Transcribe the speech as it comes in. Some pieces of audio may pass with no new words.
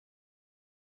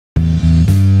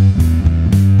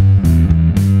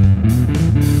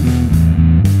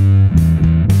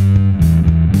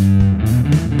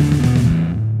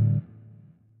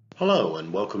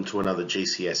and welcome to another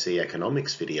GCSE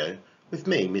Economics video with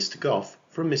me, Mr. Goff,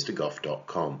 from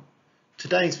mrgoff.com.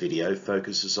 Today's video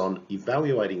focuses on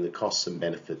evaluating the costs and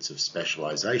benefits of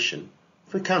specialisation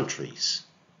for countries.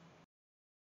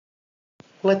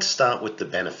 Let's start with the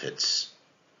benefits.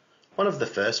 One of the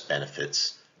first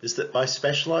benefits is that by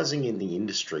specialising in the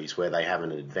industries where they have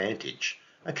an advantage,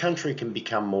 a country can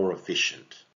become more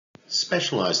efficient.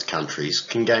 Specialised countries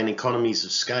can gain economies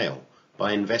of scale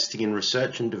by investing in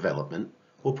research and development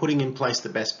or putting in place the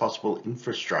best possible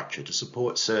infrastructure to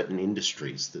support certain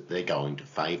industries that they're going to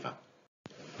favour.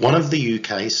 One of the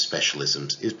UK's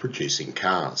specialisms is producing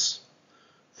cars.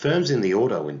 Firms in the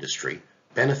auto industry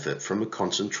benefit from a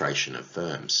concentration of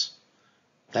firms.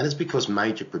 That is because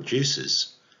major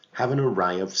producers have an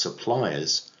array of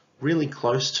suppliers really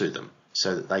close to them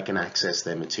so that they can access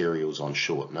their materials on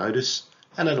short notice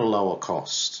and at a lower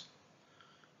cost.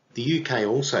 The UK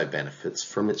also benefits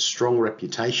from its strong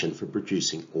reputation for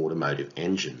producing automotive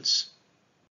engines.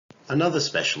 Another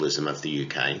specialism of the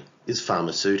UK is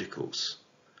pharmaceuticals.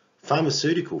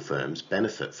 Pharmaceutical firms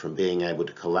benefit from being able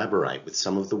to collaborate with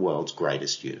some of the world's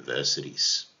greatest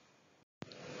universities.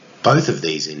 Both of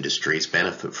these industries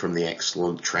benefit from the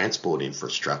excellent transport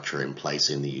infrastructure in place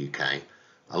in the UK,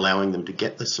 allowing them to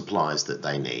get the supplies that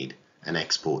they need and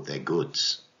export their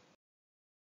goods.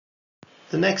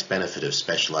 The next benefit of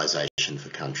specialisation for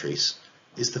countries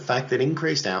is the fact that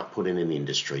increased output in an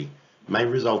industry may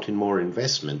result in more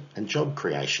investment and job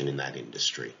creation in that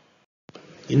industry.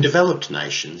 In developed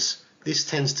nations, this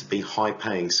tends to be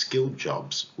high-paying skilled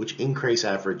jobs which increase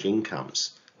average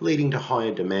incomes, leading to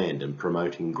higher demand and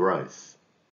promoting growth.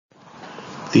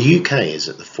 The UK is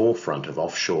at the forefront of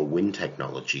offshore wind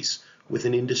technologies, with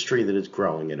an industry that is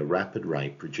growing at a rapid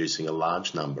rate, producing a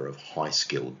large number of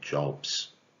high-skilled jobs.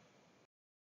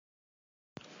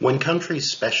 When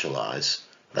countries specialise,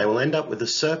 they will end up with a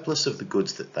surplus of the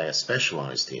goods that they are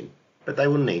specialised in, but they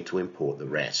will need to import the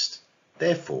rest.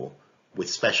 Therefore, with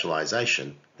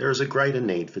specialisation, there is a greater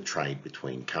need for trade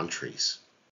between countries.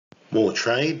 More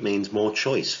trade means more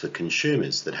choice for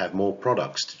consumers that have more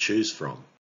products to choose from.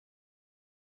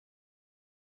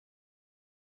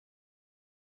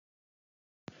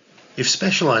 If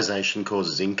specialisation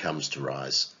causes incomes to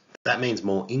rise, that means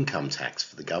more income tax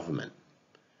for the government.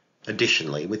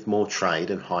 Additionally, with more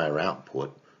trade and higher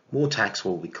output, more tax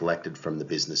will be collected from the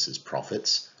business's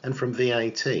profits and from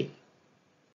VAT.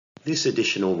 This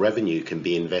additional revenue can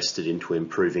be invested into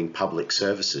improving public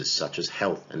services such as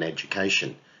health and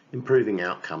education, improving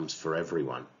outcomes for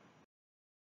everyone.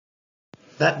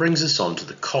 That brings us on to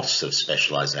the costs of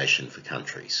specialisation for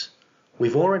countries.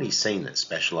 We've already seen that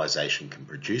specialisation can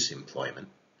produce employment,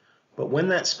 but when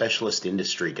that specialist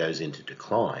industry goes into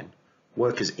decline,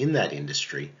 workers in that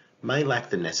industry may lack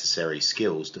the necessary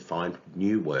skills to find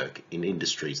new work in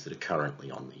industries that are currently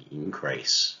on the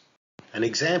increase. An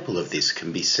example of this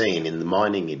can be seen in the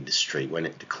mining industry when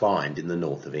it declined in the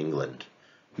north of England.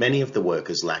 Many of the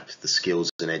workers lacked the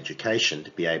skills and education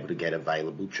to be able to get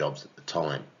available jobs at the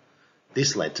time.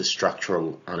 This led to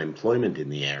structural unemployment in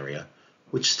the area,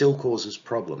 which still causes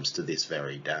problems to this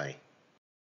very day.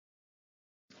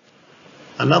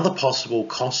 Another possible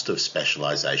cost of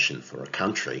specialisation for a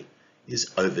country is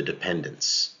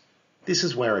overdependence. This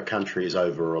is where a country is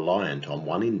over-reliant on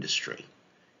one industry.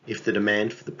 If the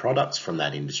demand for the products from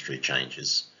that industry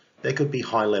changes, there could be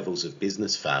high levels of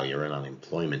business failure and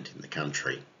unemployment in the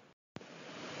country.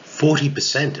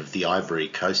 40% of the Ivory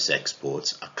Coast's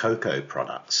exports are cocoa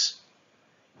products.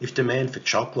 If demand for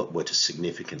chocolate were to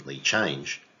significantly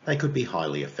change, they could be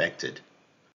highly affected.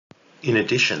 In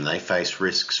addition, they face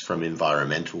risks from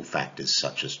environmental factors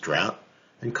such as drought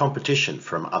and competition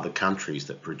from other countries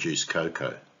that produce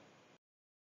cocoa.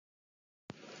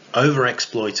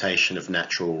 Overexploitation of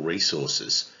natural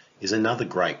resources is another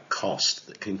great cost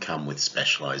that can come with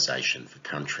specialisation for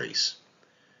countries.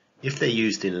 If they're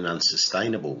used in an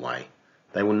unsustainable way,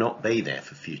 they will not be there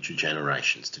for future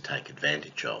generations to take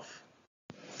advantage of.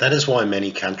 That is why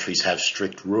many countries have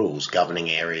strict rules governing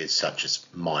areas such as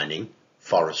mining,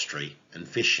 forestry and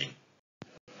fishing.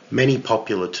 Many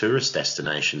popular tourist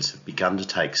destinations have begun to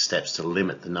take steps to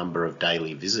limit the number of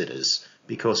daily visitors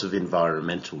because of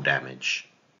environmental damage.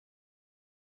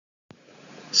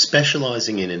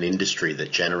 Specialising in an industry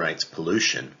that generates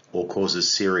pollution or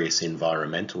causes serious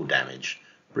environmental damage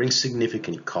brings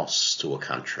significant costs to a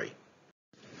country.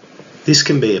 This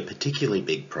can be a particularly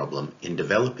big problem in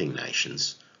developing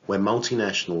nations where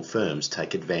multinational firms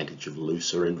take advantage of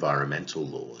looser environmental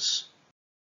laws.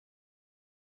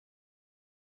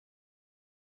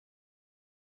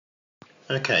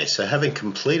 Okay, so having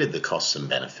completed the costs and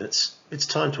benefits, it's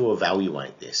time to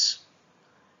evaluate this.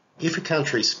 If a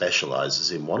country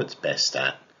specialises in what it's best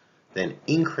at, then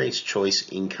increased choice,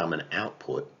 income and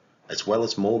output, as well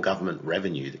as more government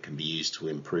revenue that can be used to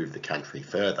improve the country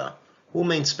further, will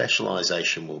mean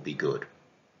specialisation will be good.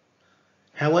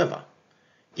 However,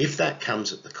 if that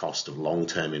comes at the cost of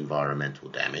long-term environmental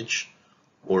damage,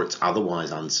 or it's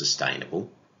otherwise unsustainable,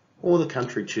 or the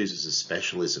country chooses a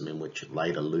specialism in which it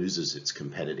later loses its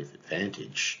competitive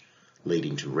advantage,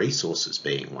 leading to resources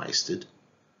being wasted,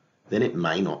 then it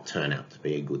may not turn out to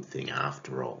be a good thing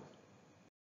after all.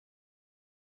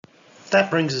 That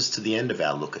brings us to the end of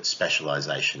our look at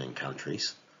specialisation in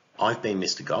countries. I've been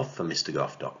Mr. Goff for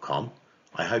MrGoff.com.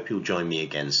 I hope you'll join me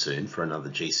again soon for another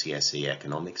GCSE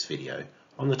Economics video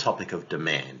on the topic of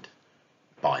demand.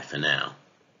 Bye for now.